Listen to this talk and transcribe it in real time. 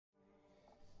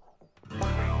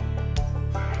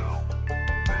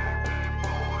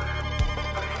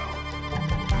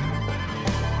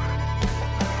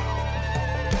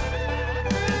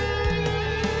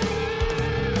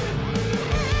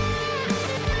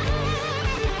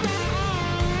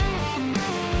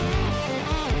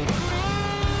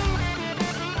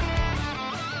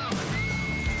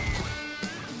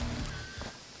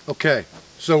Okay,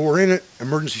 so we're in an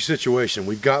emergency situation.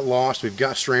 We've got lost, we've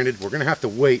got stranded. We're gonna have to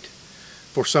wait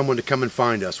for someone to come and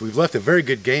find us. We've left a very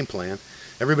good game plan.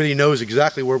 Everybody knows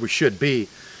exactly where we should be,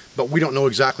 but we don't know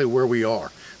exactly where we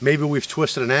are. Maybe we've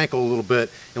twisted an ankle a little bit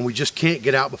and we just can't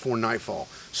get out before nightfall.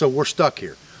 So we're stuck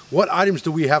here. What items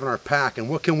do we have in our pack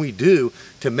and what can we do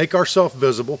to make ourselves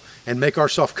visible and make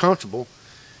ourselves comfortable,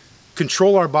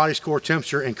 control our body's core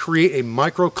temperature, and create a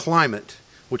microclimate,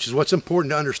 which is what's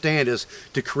important to understand, is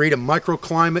to create a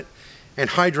microclimate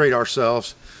and hydrate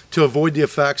ourselves to avoid the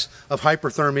effects of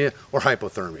hyperthermia or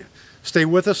hypothermia. Stay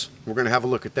with us. We're going to have a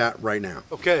look at that right now.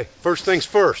 Okay, first things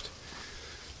first.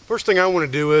 First thing I want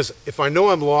to do is, if I know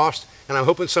I'm lost and I'm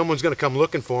hoping someone's going to come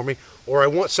looking for me, or I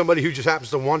want somebody who just happens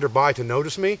to wander by to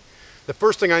notice me, the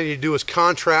first thing I need to do is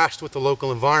contrast with the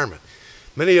local environment.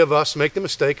 Many of us make the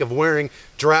mistake of wearing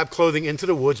drab clothing into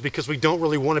the woods because we don't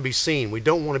really want to be seen. We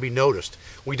don't want to be noticed.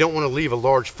 We don't want to leave a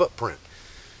large footprint.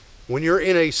 When you're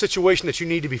in a situation that you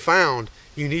need to be found,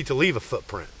 you need to leave a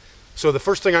footprint. So the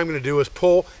first thing I'm going to do is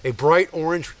pull a bright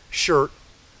orange shirt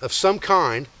of some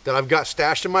kind that I've got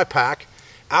stashed in my pack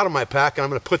out of my pack, and I'm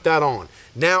going to put that on.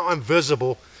 Now I'm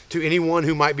visible to anyone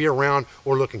who might be around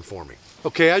or looking for me.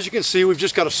 Okay, as you can see, we've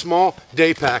just got a small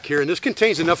day pack here, and this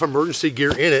contains enough emergency gear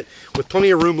in it with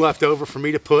plenty of room left over for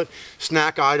me to put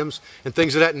snack items and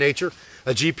things of that nature.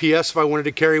 A GPS if I wanted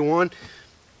to carry one,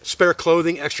 spare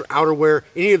clothing, extra outerwear,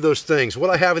 any of those things.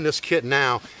 What I have in this kit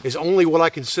now is only what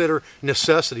I consider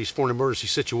necessities for an emergency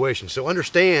situation. So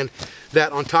understand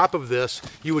that on top of this,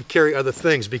 you would carry other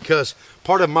things, because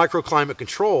part of microclimate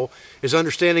control is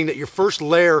understanding that your first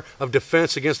layer of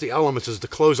defense against the elements is the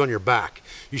clothes on your back.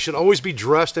 You should always be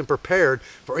dressed and prepared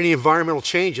for any environmental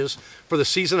changes for the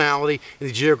seasonality and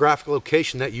the geographic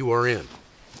location that you are in.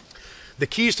 The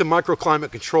keys to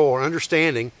microclimate control are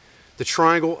understanding the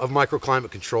triangle of microclimate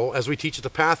control, as we teach at the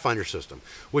Pathfinder system,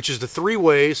 which is the three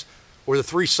ways or the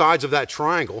three sides of that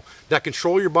triangle that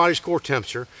control your body's core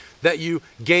temperature, that you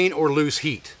gain or lose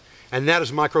heat. And that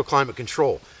is microclimate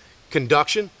control: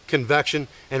 conduction, convection,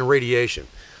 and radiation.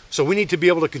 So we need to be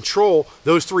able to control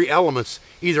those three elements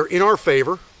either in our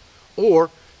favor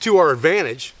or to our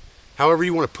advantage, however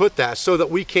you want to put that, so that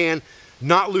we can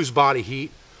not lose body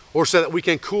heat, or so that we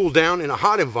can cool down in a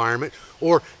hot environment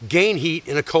or gain heat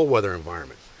in a cold weather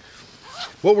environment.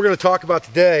 What we're going to talk about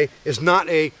today is not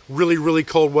a really, really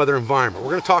cold weather environment.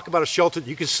 We're going to talk about a shelter that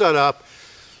you can set up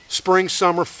spring,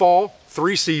 summer, fall,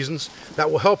 3 seasons, that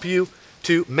will help you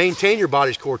to maintain your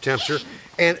body's core temperature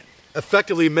and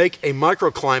effectively make a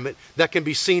microclimate that can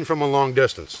be seen from a long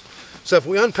distance. So if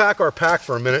we unpack our pack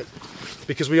for a minute,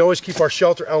 because we always keep our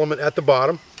shelter element at the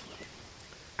bottom,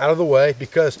 out of the way,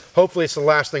 because hopefully it's the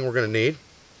last thing we're going to need.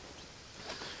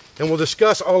 And we'll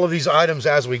discuss all of these items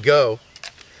as we go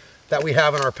that we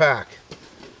have in our pack.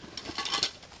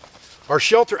 Our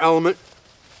shelter element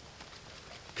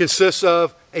consists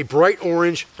of a bright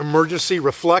orange emergency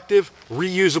reflective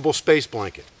reusable space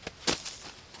blanket.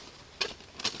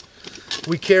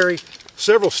 We carry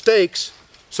several stakes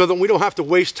so that we don't have to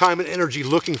waste time and energy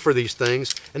looking for these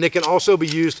things, and they can also be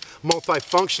used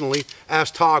multifunctionally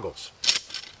as toggles.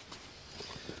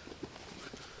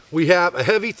 We have a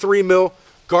heavy 3mm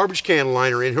garbage can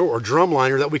liner in here, or drum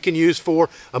liner, that we can use for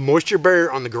a moisture barrier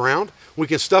on the ground. We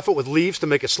can stuff it with leaves to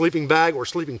make a sleeping bag or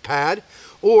sleeping pad,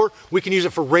 or we can use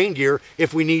it for rain gear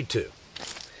if we need to.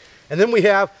 And then we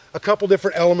have a couple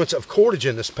different elements of cordage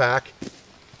in this pack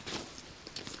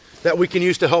that we can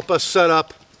use to help us set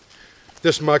up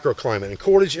this microclimate. And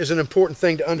cordage is an important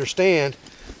thing to understand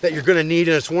that you're going to need,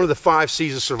 and it's one of the 5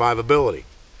 C's of survivability.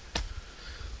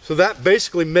 So that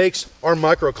basically makes our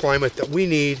microclimate that we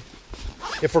need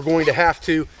if we're going to have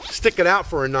to stick it out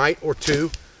for a night or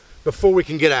two before we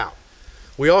can get out.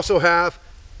 We also have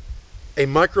a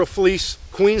micro fleece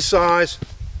queen size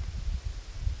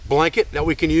blanket that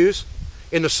we can use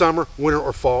in the summer, winter,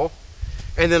 or fall.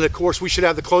 And then of course we should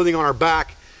have the clothing on our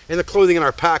back and the clothing in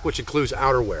our pack, which includes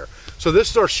outerwear. So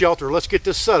this is our shelter. Let's get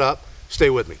this set up.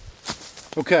 Stay with me.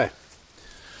 Okay.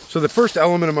 So the first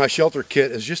element of my shelter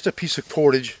kit is just a piece of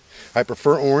cordage. I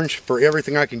prefer orange for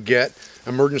everything I can get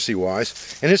emergency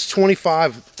wise, and it's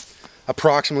 25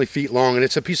 approximately feet long, and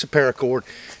it's a piece of paracord,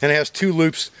 and it has 2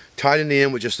 loops tied in the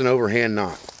end with just an overhand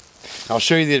knot. I'll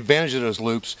show you the advantage of those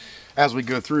loops as we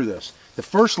go through this. The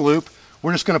first loop,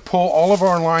 we're just going to pull all of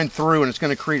our line through, and it's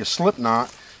going to create a slip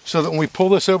knot so that when we pull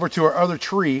this over to our other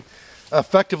tree,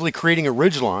 effectively creating a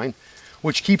ridge line,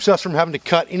 which keeps us from having to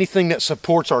cut anything that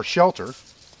supports our shelter.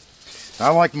 I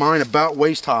like mine about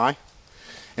waist high,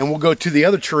 and we'll go to the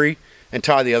other tree and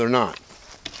tie the other knot.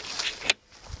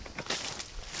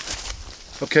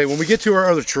 Okay, when we get to our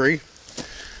other tree,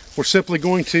 we're simply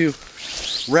going to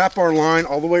wrap our line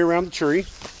all the way around the tree.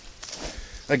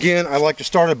 Again, I like to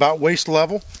start about waist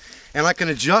level, and I can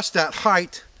adjust that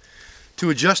height to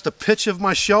adjust the pitch of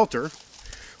my shelter,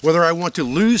 whether I want to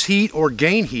lose heat or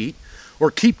gain heat, or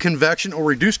keep convection or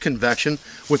reduce convection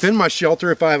within my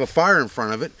shelter if I have a fire in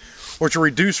front of it, or to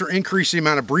reduce or increase the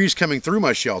amount of breeze coming through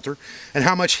my shelter, and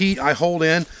how much heat I hold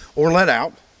in or let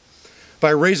out by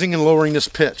raising and lowering this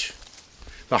pitch.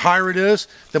 The higher it is,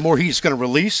 the more heat it's going to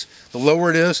release. The lower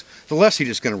it is, the less heat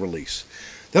it's going to release.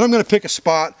 Then I'm going to pick a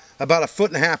spot about 1.5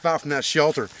 feet out from that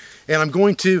shelter, and I'm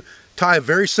going to tie a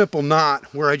very simple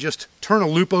knot where I just turn a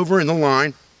loop over in the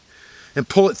line and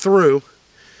pull it through,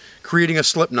 creating a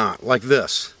slip knot like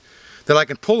this that I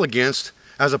can pull against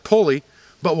as a pulley,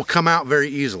 but will come out very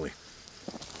easily.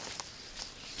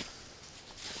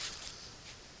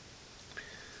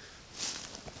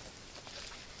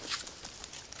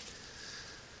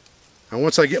 And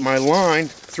once I get my line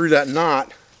through that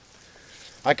knot,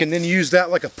 I can then use that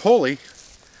like a pulley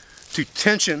to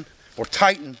tension or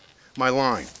tighten my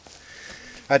line.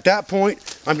 At that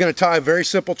point, I'm going to tie a very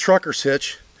simple trucker's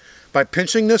hitch by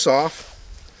pinching this off,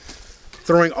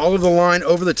 throwing all of the line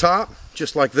over the top,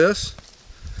 just like this,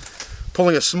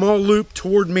 pulling a small loop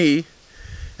toward me,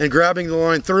 and grabbing the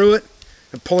line through it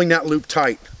and pulling that loop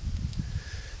tight.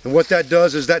 And what that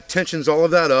does is that tensions all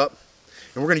of that up,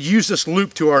 and we're going to use this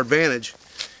loop to our advantage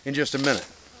in just a minute.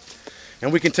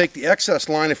 And we can take the excess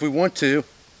line if we want to,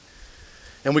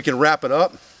 and we can wrap it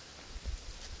up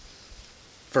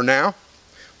for now.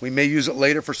 We may use it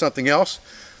later for something else,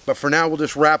 but for now we'll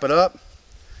just wrap it up.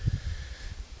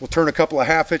 We'll turn a couple of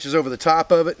half hitches over the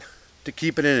top of it to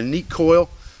keep it in a neat coil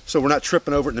so we're not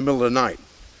tripping over it in the middle of the night.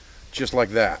 Just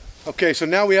like that. Okay, so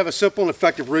now we have a simple and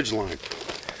effective ridge line.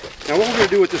 Now what we're going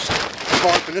to do with this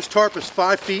tarp, and this tarp is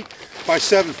 5 feet by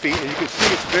 7 feet, and you can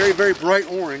see it's very, very bright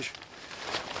orange,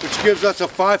 which gives us a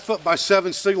 5 foot by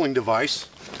 7 signaling device.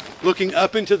 Looking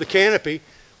up into the canopy,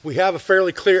 we have a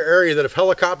fairly clear area that if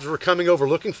helicopters were coming over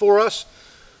looking for us,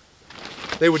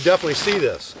 they would definitely see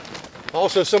this.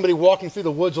 Also, somebody walking through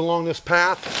the woods along this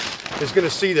path is going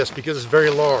to see this because it's very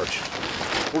large.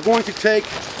 We're going to take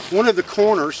one of the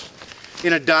corners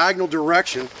in a diagonal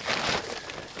direction,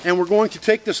 and we're going to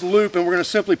take this loop and we're going to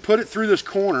simply put it through this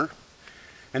corner,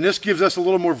 and this gives us a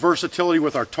little more versatility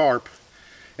with our tarp.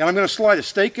 And I'm going to slide a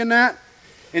stake in that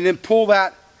and then pull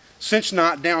that cinch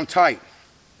knot down tight.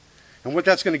 And what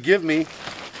that's going to give me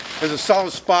is a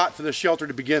solid spot for the shelter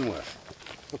to begin with.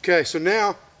 Okay, so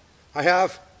now I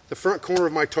have the front corner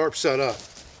of my tarp set up.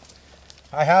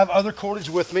 I have other cordage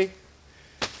with me,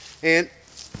 and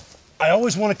I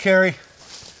always want to carry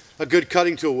a good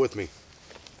cutting tool with me.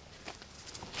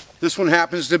 This one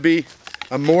happens to be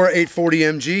a Mora 840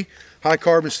 MG high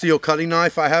carbon steel cutting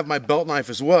knife. I have my belt knife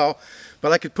as well,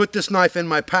 but I could put this knife in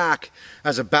my pack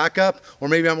as a backup, or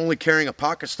maybe I'm only carrying a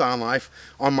pocket style knife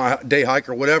on my day hike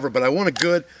or whatever, but I want a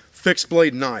good fixed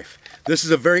blade knife. This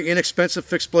is a very inexpensive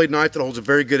fixed blade knife that holds a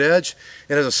very good edge.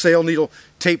 It has a sail needle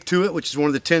taped to it, which is one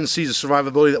of the 10 C's of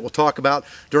survivability that we'll talk about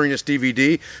during this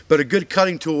DVD. But a good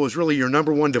cutting tool is really your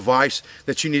 #1 device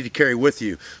that you need to carry with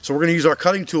you. So we're going to use our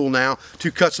cutting tool now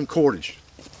to cut some cordage.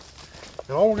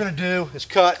 And all we're going to do is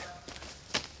cut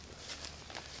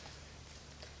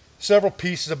several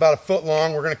pieces about 1 foot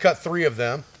long. We're going to cut 3 of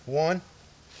them. 1,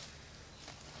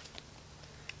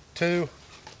 2,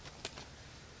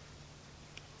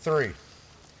 3.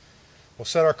 We'll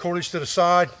set our cordage to the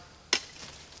side,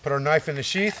 put our knife in the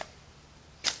sheath,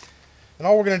 and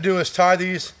all we're going to do is tie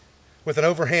these with an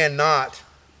overhand knot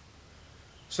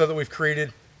so that we've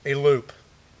created a loop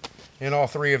in all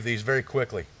 3 of these very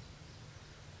quickly.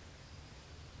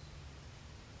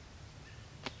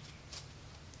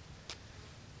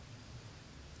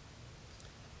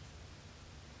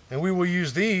 And we will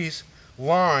use these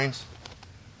lines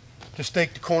to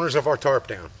stake the corners of our tarp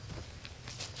down.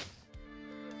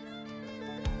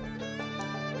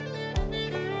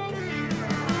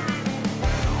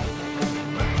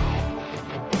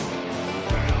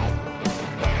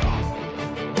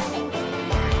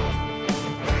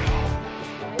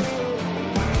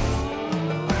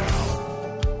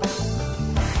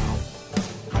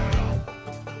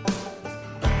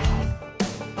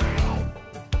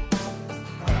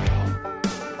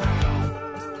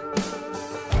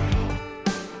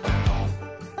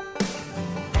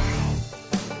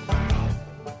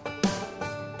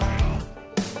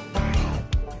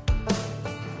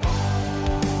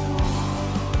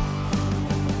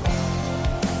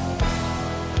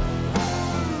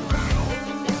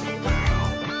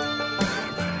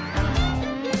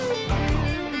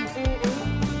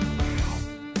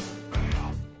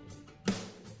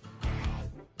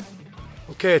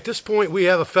 Okay, at this point we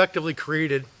have effectively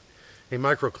created a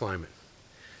microclimate.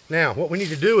 Now, what we need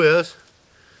to do is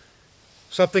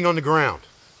something on the ground.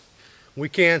 We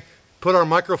can put our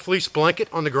microfleece blanket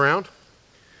on the ground.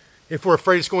 If we're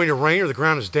afraid it's going to rain or the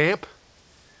ground is damp,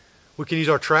 we can use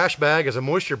our trash bag as a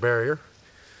moisture barrier.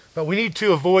 But we need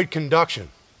to avoid conduction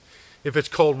if it's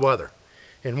cold weather.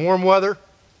 In warm weather,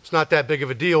 it's not that big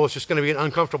of a deal. It's just going to be an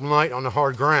uncomfortable night on the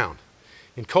hard ground.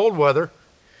 In cold weather,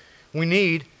 we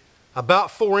need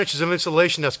about 4 inches of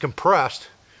insulation that's compressed,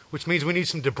 which means we need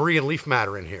some debris and leaf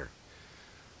matter in here.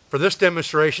 For this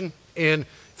demonstration, in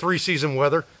 3-season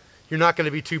weather, you're not going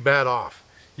to be too bad off.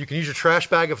 You can use your trash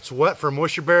bag if it's wet for a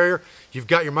moisture barrier. You've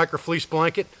got your microfleece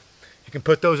blanket. You can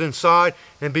put those inside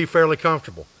and be fairly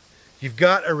comfortable. You've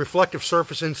got a reflective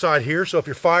surface inside here, so if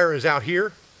your fire is out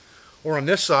here or on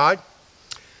this side,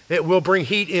 it will bring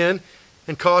heat in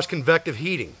and cause convective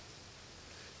heating.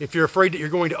 If you're afraid that you're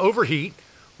going to overheat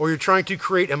or you're trying to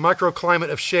create a microclimate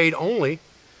of shade only,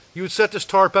 you would set this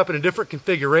tarp up in a different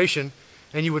configuration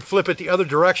and you would flip it the other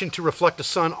direction to reflect the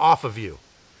sun off of you.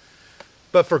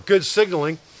 But for good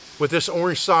signaling, with this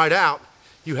orange side out,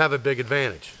 you have a big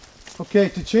advantage. Okay,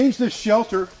 to change this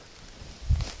shelter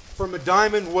from a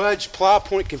diamond wedge plow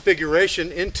point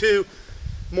configuration into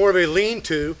more of a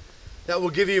lean-to that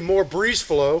will give you more breeze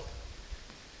flow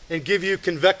and give you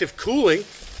convective cooling,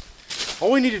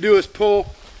 all we need to do is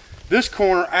pull this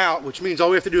corner out, which means all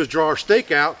we have to do is draw our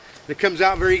stake out, and it comes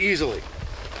out very easily.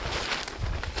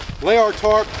 Lay our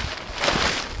tarp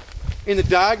in the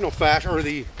diagonal fashion, or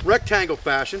the rectangle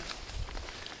fashion,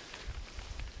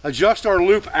 adjust our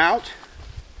loop out,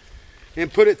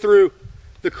 and put it through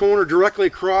the corner directly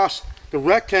across the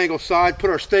rectangle side, put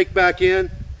our stake back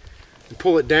in, and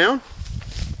pull it down.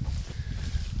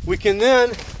 We can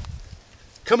then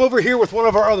come over here with one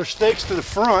of our other stakes to the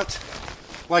front,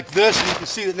 like this, and you can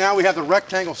see that now we have the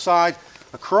rectangle side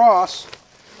across.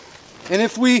 And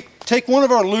if we take one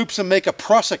of our loops and make a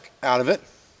prusik out of it,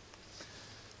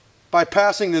 by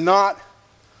passing the knot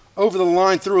over the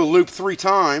line through a loop 3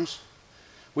 times,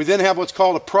 we then have what's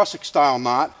called a prusik style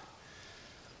knot,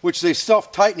 which is a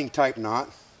self-tightening type knot.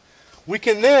 We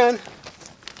can then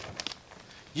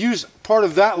use part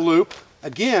of that loop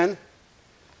again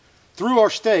through our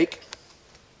stake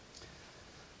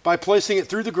by placing it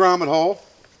through the grommet hole,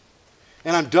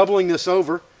 and I'm doubling this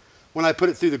over when I put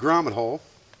it through the grommet hole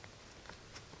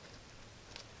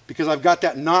because I've got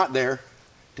that knot there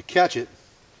to catch it.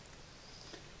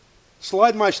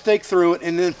 Slide my stake through it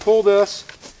and then pull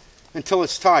this until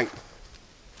it's tight.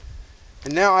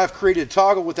 And now I've created a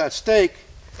toggle with that stake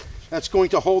that's going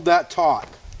to hold that taut,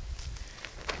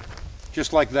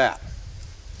 just like that.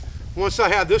 Once I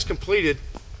have this completed,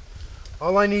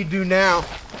 all I need to do now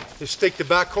is stake the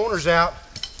back corners out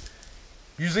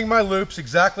using my loops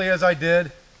exactly as I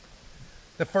did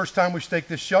the first time we staked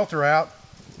this shelter out,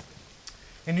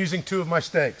 and using 2 of my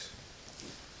stakes.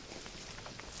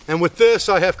 And with this,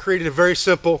 I have created a very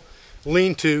simple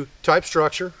lean-to type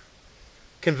structure.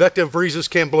 Convective breezes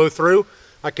can blow through.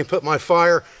 I can put my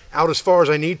fire out as far as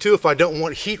I need to if I don't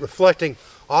want heat reflecting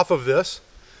off of this.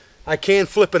 I can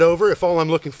flip it over if all I'm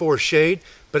looking for is shade.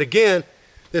 But again,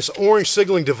 this orange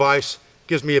signaling device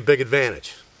gives me a big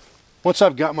advantage. Once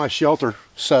I've got my shelter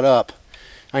set up,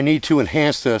 I need to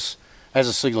enhance this as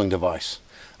a signaling device.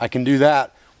 I can do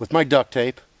that with my duct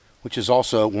tape, which is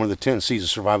also one of the 10 C's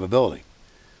of survivability.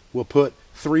 We'll put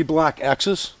 3 black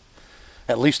X's,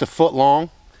 at least a foot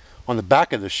long, on the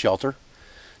back of this shelter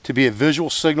to be a visual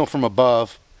signal from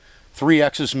above. 3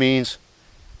 X's means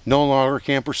no longer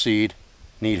can proceed,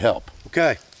 need help.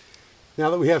 Okay,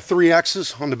 now that we have 3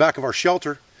 X's on the back of our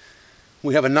shelter,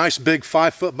 we have a nice big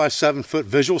 5 foot by 7 foot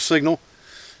visual signal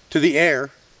to the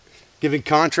air, giving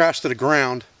contrast to the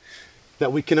ground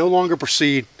that we can no longer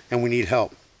proceed and we need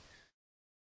help.